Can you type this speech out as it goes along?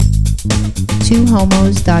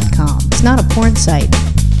twohomos.com. It's not a porn site.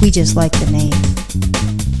 We just like the name.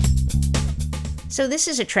 So this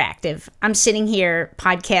is attractive. I'm sitting here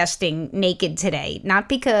podcasting naked today, not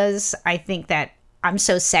because I think that I'm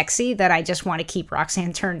so sexy that I just want to keep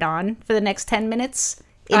Roxanne turned on for the next 10 minutes.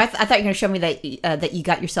 I thought you were going to show me that you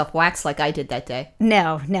got yourself waxed like I did that day.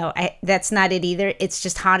 No, that's not it either. It's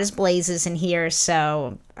just hot as blazes in here,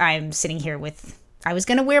 so I'm sitting here with... I was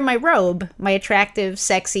going to wear my robe, my attractive,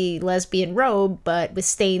 sexy lesbian robe, but with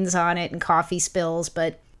stains on it and coffee spills,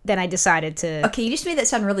 but then I decided to... Okay, you just made that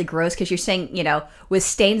sound really gross because you're saying, with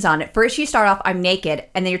stains on it. First you start off, I'm naked,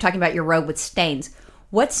 and then you're talking about your robe with stains.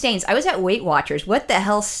 What stains? I was at Weight Watchers. What the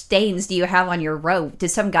hell stains do you have on your robe? Did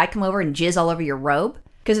some guy come over and jizz all over your robe?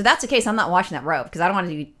 Because if that's the case, I'm not washing that robe because I don't want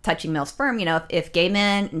to be touching male sperm. If gay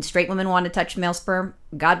men and straight women want to touch male sperm,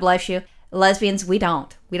 God bless you. Lesbians, we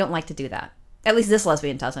don't. We don't like to do that. At least this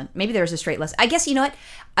lesbian doesn't. Maybe there's a straight lesbian. I guess, you know what?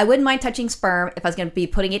 I wouldn't mind touching sperm if I was going to be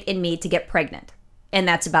putting it in me to get pregnant. And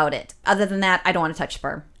that's about it. Other than that, I don't want to touch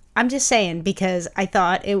sperm. I'm just saying because I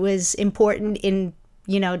thought it was important in,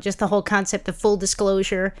 just the whole concept of full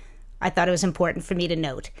disclosure. I thought it was important for me to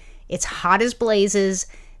note. It's hot as blazes,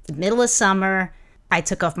 the middle of summer. I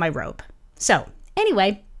took off my robe. So,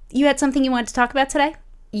 anyway, you had something you wanted to talk about today?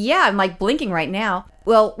 Yeah, I'm like blinking right now.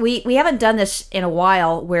 Well, we haven't done this in a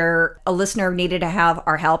while where a listener needed to have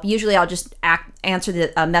our help. Usually I'll just answer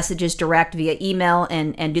the messages direct via email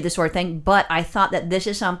and do this sort of thing. But I thought that this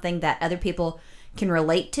is something that other people can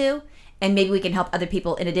relate to. And maybe we can help other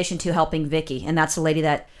people in addition to helping Vicky. And that's the lady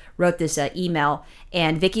that wrote this email.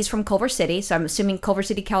 And Vicky's from Culver City. So I'm assuming Culver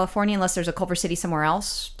City, California, unless there's a Culver City somewhere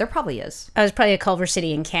else. There probably is. I was probably a Culver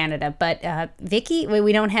City in Canada. But Vicky,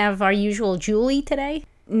 we don't have our usual Julie today?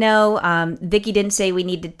 No, Vicky didn't say we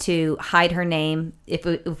needed to hide her name. If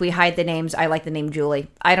we hide the names, I like the name Julie.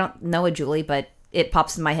 I don't know a Julie, but it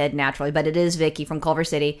pops in my head naturally. But it is Vicky from Culver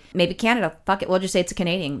City. Maybe Canada. Fuck it. We'll just say it's a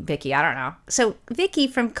Canadian Vicky. I don't know. So Vicky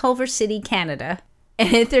from Culver City, Canada.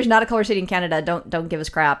 And if there's not a Culver City in Canada, don't give us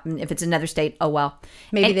crap. And if it's another state, oh well.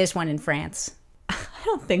 Maybe there's one in France. I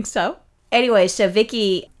don't think so. Anyway, so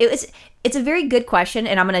Vicky, it's a very good question.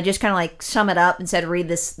 And I'm going to just kind of like sum it up instead of read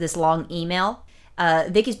this long email.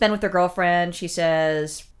 Vicky's been with her girlfriend. She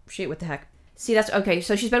says, shit, what the heck? See, that's okay.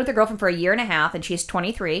 So she's been with her girlfriend for a year and a half, and she's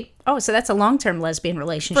 23. Oh, so that's a long-term lesbian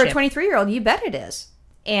relationship. For a 23-year-old, you bet it is.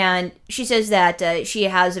 And she says that she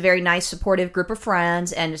has a very nice, supportive group of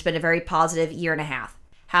friends, and it's been a very positive year and a half.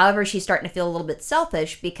 However, she's starting to feel a little bit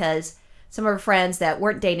selfish because some of her friends that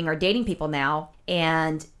weren't dating are dating people now,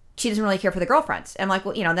 and she doesn't really care for the girlfriends. And I'm like,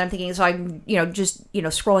 well, then I'm thinking, so I'm, just,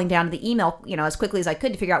 scrolling down to the email, as quickly as I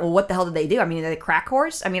could to figure out, well, what the hell did they do? I mean, are they crack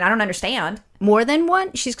whores? I mean, I don't understand. More than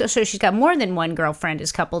one? So she's got more than one girlfriend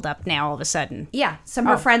is coupled up now all of a sudden. Yeah. Some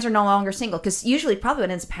of her friends are no longer single. Because usually probably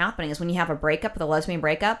what ends up happening is when you have a breakup with a lesbian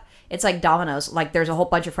breakup, it's like dominoes. Like there's a whole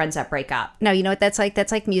bunch of friends that break up. No, you know what that's like?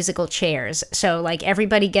 That's like musical chairs. So like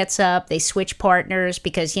everybody gets up, they switch partners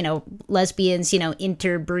because, lesbians,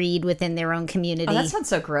 interbreed within their own community. Oh, that sounds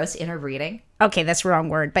so gross, interbreeding. Okay, that's the wrong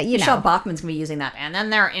word, but Michelle Bachman's going to be using that. And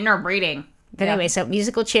then they're interbreeding. But anyway, so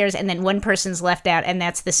musical chairs, and then one person's left out, and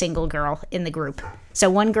that's the single girl in the group. So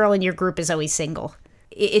one girl in your group is always single.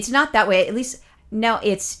 It's not that way. At least, no,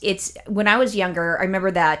 it's when I was younger, I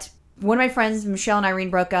remember that one of my friends, Michelle and Irene,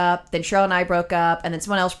 broke up, then Cheryl and I broke up, and then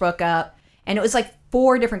someone else broke up. And it was like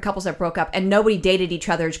 4 different couples that broke up, and nobody dated each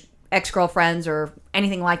other's ex-girlfriends or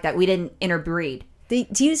anything like that. We didn't interbreed.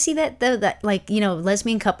 Do you see that, though, that,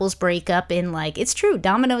 lesbian couples break up in, it's true,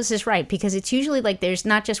 Dominoes is right, because it's usually, there's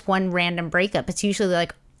not just one random breakup. It's usually,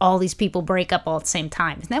 all these people break up all at the same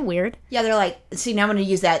time. Isn't that weird? Yeah, they're like, see, now I'm going to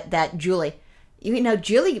use that Julie.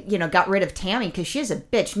 Julie, got rid of Tammy because she's a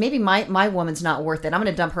bitch. Maybe my woman's not worth it. I'm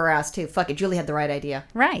going to dump her ass, too. Fuck it, Julie had the right idea.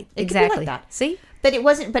 Right, it exactly. Could be like that. See? But it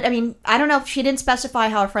wasn't, I don't know if she didn't specify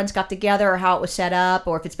how her friends got together or how it was set up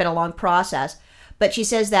or if it's been a long process. But she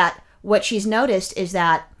says that what she's noticed is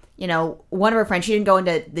that, one of her friends, she didn't go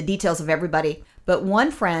into the details of everybody, but one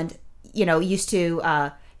friend, used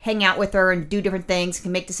to hang out with her and do different things,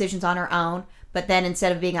 can make decisions on her own. But then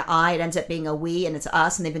instead of being an I, it ends up being a we, and it's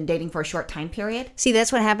us, and they've been dating for a short time period. See,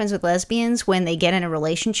 that's what happens with lesbians. When they get in a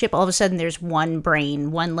relationship, all of a sudden there's one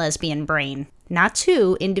brain, one lesbian brain. Not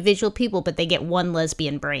 2 individual people, but they get one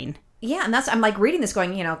lesbian brain. Yeah, and I'm reading this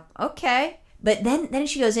going, okay. But then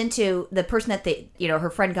she goes into the person that her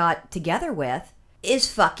friend got together with is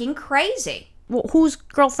fucking crazy. Well, whose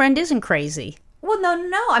girlfriend isn't crazy? Well,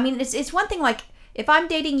 no. I mean, it's one thing if I'm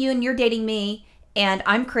dating you and you're dating me and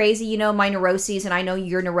I'm crazy, my neuroses and I know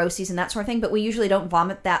your neuroses and that sort of thing, but we usually don't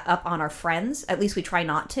vomit that up on our friends. At least we try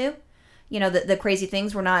not to. the crazy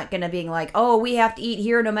things. We're not going to be like, oh, we have to eat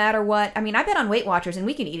here no matter what. I mean, I've been on Weight Watchers and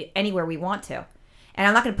we can eat anywhere we want to. And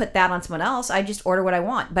I'm not going to put that on someone else. I just order what I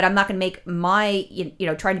want. But I'm not going to make my,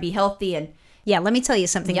 trying to be healthy and yeah, let me tell you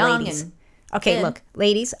something, young ladies. and Okay, thin. look,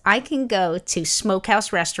 ladies, I can go to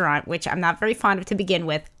Smokehouse Restaurant, which I'm not very fond of to begin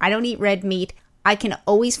with. I don't eat red meat. I can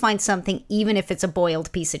always find something, even if it's a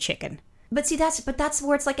boiled piece of chicken. But see, that's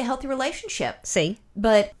where it's like a healthy relationship. See?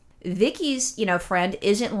 But Vicky's, friend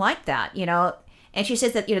isn't like that, And she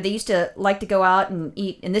says that, they used to like to go out and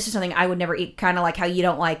eat, and this is something I would never eat, kind of like how you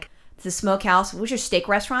don't like the smokehouse, which are steak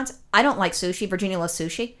restaurants. I don't like sushi. Virginia loves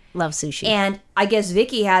sushi. Love sushi. And I guess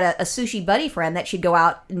Vicky had a sushi buddy friend that she'd go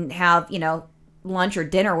out and have, lunch or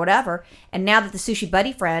dinner or whatever. And now that the sushi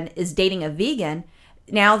buddy friend is dating a vegan,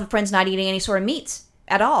 now the friend's not eating any sort of meats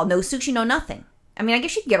at all. No sushi, no nothing. I mean, I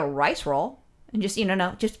guess you could get a rice roll and just,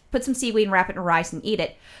 just put some seaweed and wrap it in rice and eat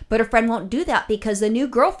it. But her friend won't do that because the new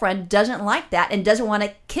girlfriend doesn't like that and doesn't want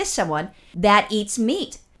to kiss someone that eats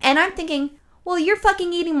meat. And I'm thinking, well, you're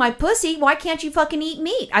fucking eating my pussy. Why can't you fucking eat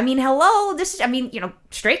meat? I mean, hello.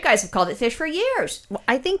 Straight guys have called it fish for years. Well,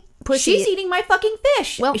 I think pussy... She's eating my fucking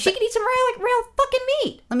fish. Well, she could eat some real fucking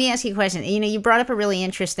meat. Let me ask you a question. You brought up a really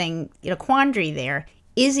interesting, quandary there.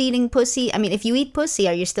 Is eating pussy... I mean, if you eat pussy,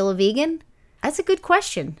 are you still a vegan? That's a good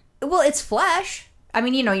question. Well, it's flesh. I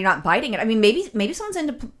mean, you're not biting it. I mean, maybe someone's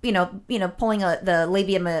into, pulling the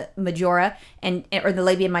labia majora or the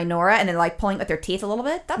labia minora and then like pulling it with their teeth a little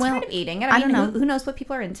bit. That's kind of eating it. I mean, don't know. Who knows what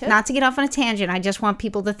people are into? Not to get off on a tangent, I just want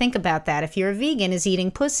people to think about that. If you're a vegan, is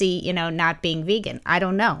eating pussy, not being vegan? I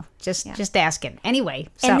don't know. Just asking. Anyway.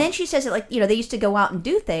 So. And then she says that they used to go out and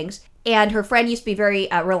do things, and her friend used to be very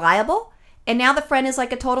reliable, and now the friend is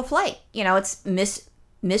like a total flake. It's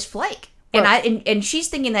Miss Flake. Well, and she's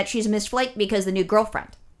thinking that she's Miss Flake because the new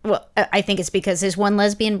girlfriend. Well, I think it's because there's one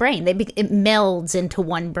lesbian brain. It melds into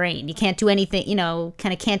one brain. You can't do anything,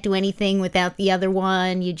 kind of can't do anything without the other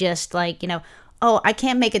one. You just oh, I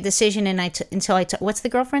can't make a decision until what's the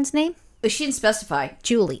girlfriend's name? She didn't specify.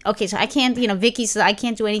 Julie. Okay, so I can't, Vicky says I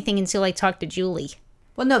can't do anything until I talk to Julie.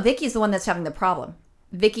 Well, no, Vicky's the one that's having the problem.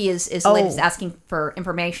 Vicky is the lady that's asking for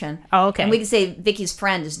information. Oh, okay. And we can say Vicky's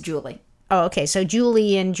friend is Julie. Oh, okay. So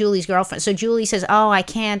Julie and Julie's girlfriend. So Julie says, oh, I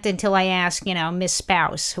can't until I ask, Miss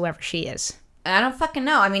Spouse, whoever she is. I don't fucking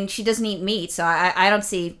know. I mean, she doesn't eat meat, so I don't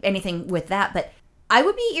see anything with that. But I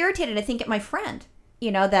would be irritated, I think, at my friend,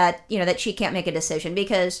 that she can't make a decision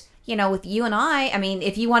because, with you and I mean,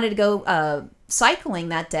 if you wanted to go cycling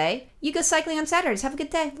that day, you go cycling on Saturdays. Have a good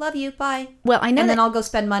day. Love you. Bye. Well, I know and then I'll go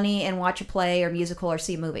spend money and watch a play or musical or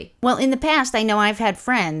see a movie. Well, in the past, I know I've had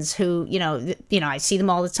friends who, I see them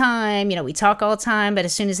all the time. We talk all the time. But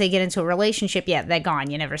as soon as they get into a relationship, they're gone.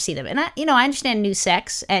 You never see them. And I understand new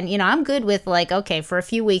sex. And, I'm good with okay, for a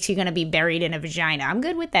few weeks, you're going to be buried in a vagina. I'm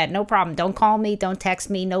good with that. No problem. Don't call me. Don't text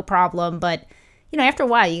me. No problem. But, after a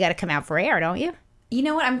while, you got to come out for air, don't you? You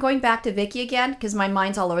know what? I'm going back to Vicky again because my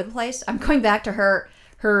mind's all over the place. I'm going back to her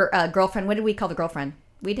girlfriend. What did we call the girlfriend?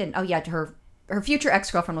 We didn't. Oh, yeah, to her future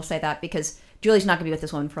ex-girlfriend, we'll say that, because Julie's not going to be with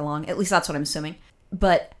this woman for long. At least that's what I'm assuming.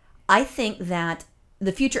 But I think that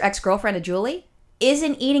the future ex-girlfriend of Julie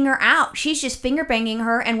isn't eating her out. She's just finger-banging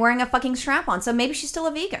her and wearing a fucking strap-on. So maybe she's still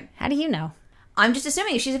a vegan. How do you know? I'm just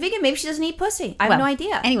assuming if she's a vegan, maybe she doesn't eat pussy. I have no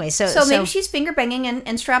idea. Anyway, so maybe she's finger-banging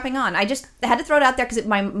and strapping on. I just had to throw it out there because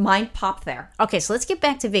my mind popped there. Okay, so let's get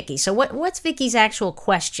back to Vicky. So what's Vicky's actual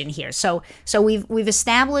question here? So we've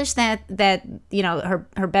established that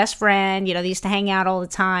her best friend, they used to hang out all the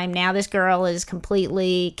time. Now this girl is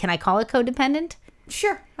completely, can I call it codependent?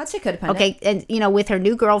 Sure, I'd say codependent. Okay, and with her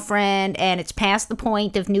new girlfriend, and it's past the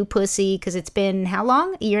point of new pussy because it's been how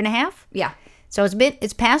long? A year and a half? Yeah. So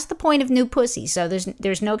it's past the point of new pussy. So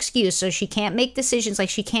there's no excuse. So she can't make decisions. Like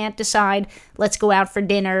she can't decide, let's go out for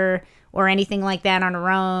dinner or anything like that on her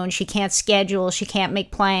own. She can't schedule. She can't make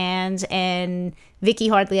plans. And Vicky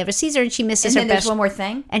hardly ever sees her, and she misses her best. And then there's one more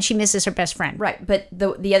thing. And she misses her best friend. Right. But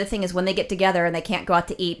the other thing is when they get together and they can't go out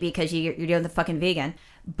to eat because you're doing the fucking vegan.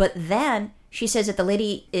 But then she says that the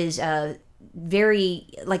lady is very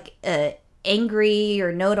angry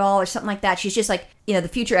or know-it-all or something like that. She's just like, the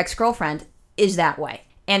future ex-girlfriend is that way.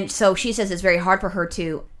 And so she says it's very hard for her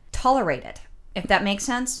to tolerate it, if that makes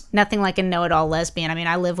sense. Nothing like a know-it-all lesbian. I mean,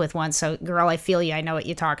 I live with one, so girl, I feel you. I know what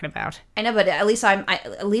you're talking about. I know, but at least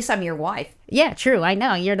I'm your wife. Yeah, true. I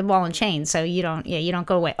know. You're the ball and chain, so you don't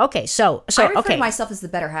go away. Okay, so I refer to myself as the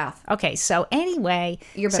better half. Okay, so anyway,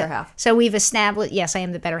 you're better half. So we've established, yes, I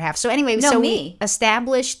am the better half. So anyway, we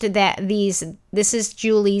established that this is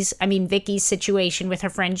Vicky's situation with her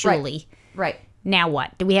friend Julie. Right. Now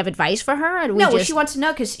what? Do we have advice for her? Or do we she wants to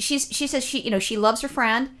know because she says she loves her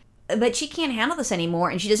friend. but she can't handle this anymore,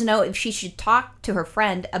 and she doesn't know if she should talk to her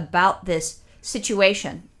friend about this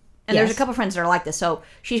situation. And there's a couple friends that are like this, so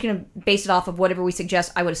she's going to base it off of whatever we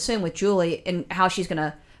suggest, I would assume, with Julie, and how she's going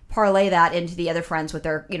to parlay that into the other friends with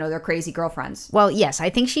their, their crazy girlfriends. Well, yes, I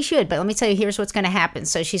think she should, but let me tell you, here's what's going to happen.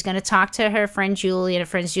 So she's going to talk to her friend Julie, and her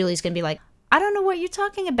friend Julie's going to be like, I don't know what you're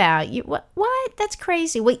talking about. What? That's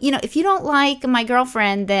crazy. Well, if you don't like my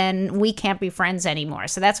girlfriend, then we can't be friends anymore.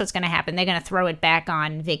 So that's what's going to happen. They're going to throw it back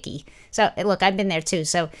on Vicky. So, look, I've been there too.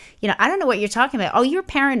 So, I don't know what you're talking about. Oh, you're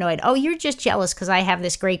paranoid. Oh, you're just jealous because I have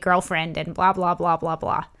this great girlfriend and blah, blah, blah, blah,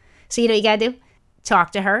 blah. So, you got to do?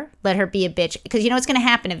 Talk to her. Let her be a bitch. Because what's going to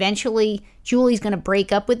happen? Eventually, Julie's going to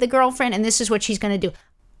break up with the girlfriend, and this is what she's going to do.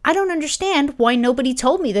 I don't understand why nobody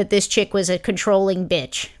told me that this chick was a controlling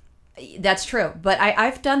bitch. That's true, but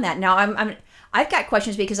I've done that. Now I've got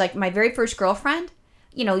questions because like my very first girlfriend,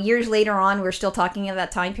 years later on, we're still talking at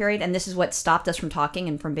that time period, and this is what stopped us from talking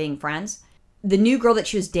and from being friends. The new girl that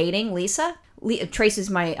she was dating, Lisa, Tracy's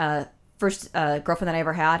my first girlfriend that I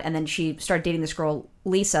ever had, and then she started dating this girl,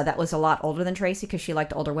 Lisa, that was a lot older than Tracy because she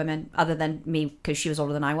liked older women, other than me because she was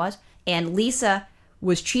older than I was. And Lisa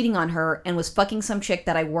was cheating on her and was fucking some chick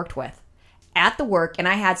that I worked with at the work, and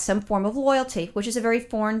I had some form of loyalty, which is a very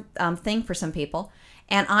foreign thing for some people.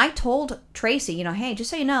 And I told Tracy, hey, just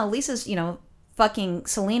so you know, Lisa's, fucking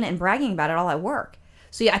Selena and bragging about it all at work.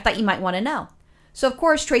 So I thought you might want to know. So of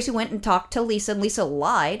course, Tracy went and talked to Lisa, and Lisa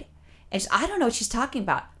lied. And I don't know what she's talking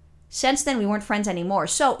about. Since then, we weren't friends anymore.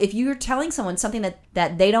 So if you're telling someone something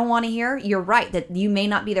that they don't want to hear, you're right, that you may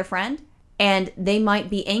not be their friend, and they might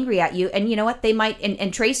be angry at you. And you know what? They might,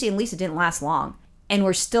 and Tracy and Lisa didn't last long, and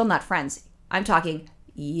we're still not friends. I'm talking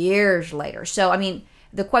years later. So,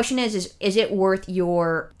 the question is it worth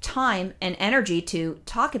your time and energy to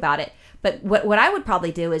talk about it? But what I would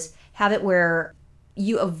probably do is have it where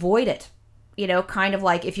you avoid it. Kind of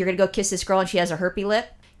like if you're going to go kiss this girl and she has a herpy lip,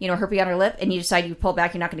 herpy on her lip, and you decide you pull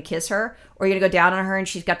back, you're not going to kiss her, or you're going to go down on her and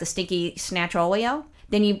she's got the stinky snatch oleo,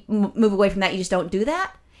 then you move away from that. You just don't do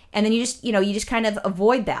that. And then you just kind of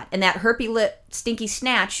avoid that. And that herpy lip, stinky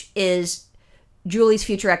snatch is Julie's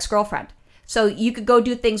future ex-girlfriend. So you could go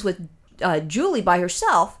do things with Julie by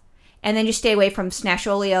herself, and then just stay away from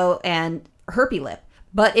Snatcholio and Herpy Lip.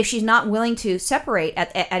 But if she's not willing to separate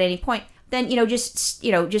at any point, then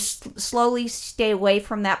just slowly stay away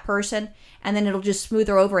from that person, and then it'll just smooth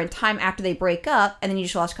her over in time after they break up, and then you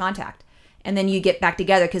just lost contact, and then you get back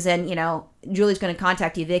together because then Julie's going to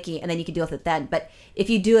contact you, Vicky, and then you can deal with it then. But if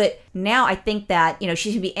you do it now, I think that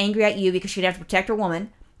she's going to be angry at you because she'd have to protect her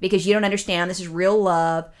woman because you don't understand this is real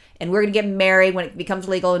love. And we're going to get married when it becomes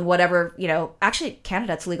legal and whatever, Actually,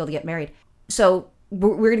 Canada, it's legal to get married. So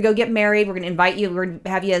we're going to go get married. We're going to invite you. We're going to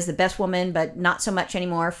have you as the best woman, but not so much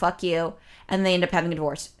anymore. Fuck you. And they end up having a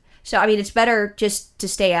divorce. So, it's better just to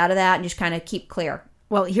stay out of that and just kind of keep clear.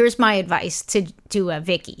 Well, here's my advice to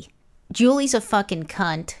Vicky. Julie's a fucking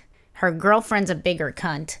cunt. Her girlfriend's a bigger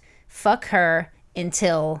cunt. Fuck her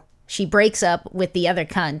until she breaks up with the other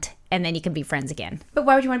cunt, and then you can be friends again. But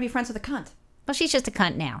why would you want to be friends with a cunt? Well, she's just a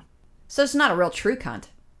cunt now. So it's not a real true cunt.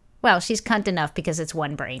 Well, she's cunt enough because it's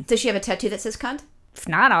one brain. Does she have a tattoo that says cunt? If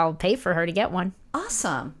not, I'll pay for her to get one.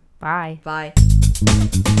 Awesome. Bye. Bye.